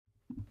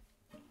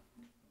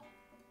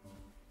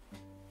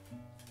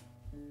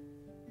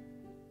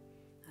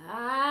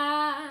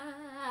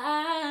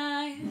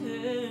I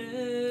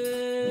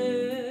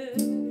heard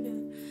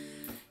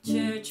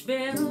church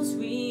bells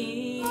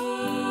ring, and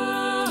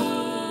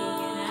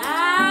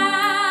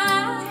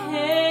I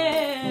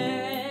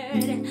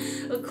heard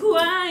a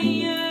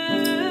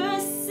choir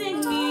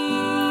singing.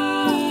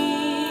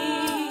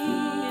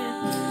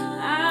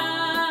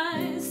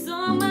 I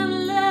saw my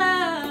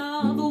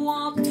love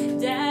walk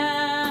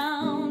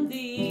down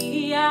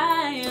the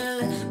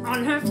aisle.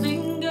 On her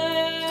finger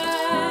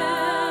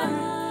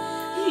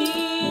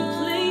he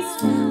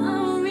placed a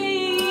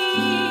ring.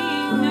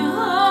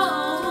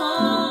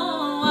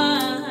 Oh, I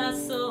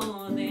saw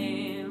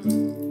them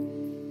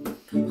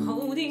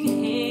holding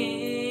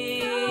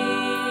hands.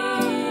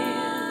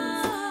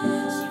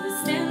 She was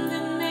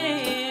standing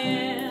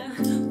there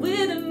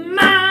with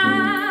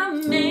my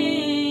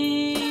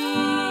man.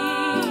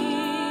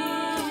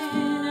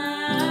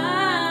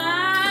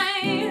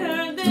 I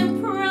heard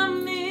them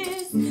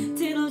promise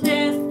till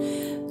death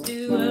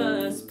do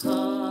us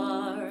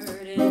part,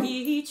 and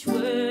each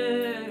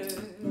word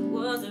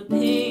was a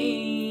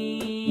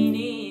pain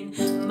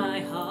in my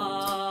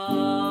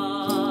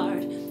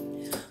heart.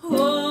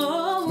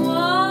 Oh, all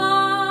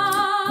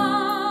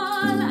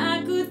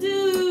I could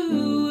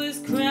do was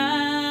cry.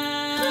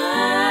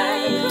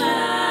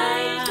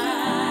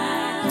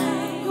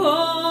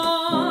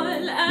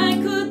 All I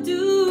could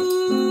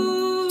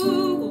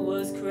do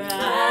was cry.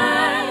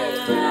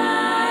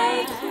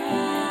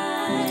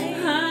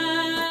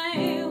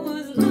 I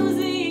was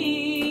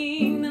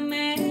losing the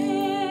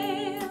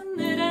man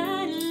that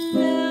I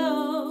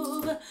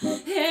love,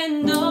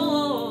 and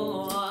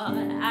all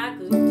I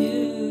could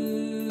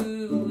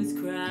do was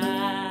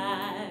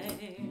cry.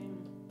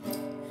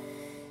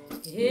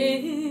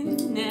 Yeah.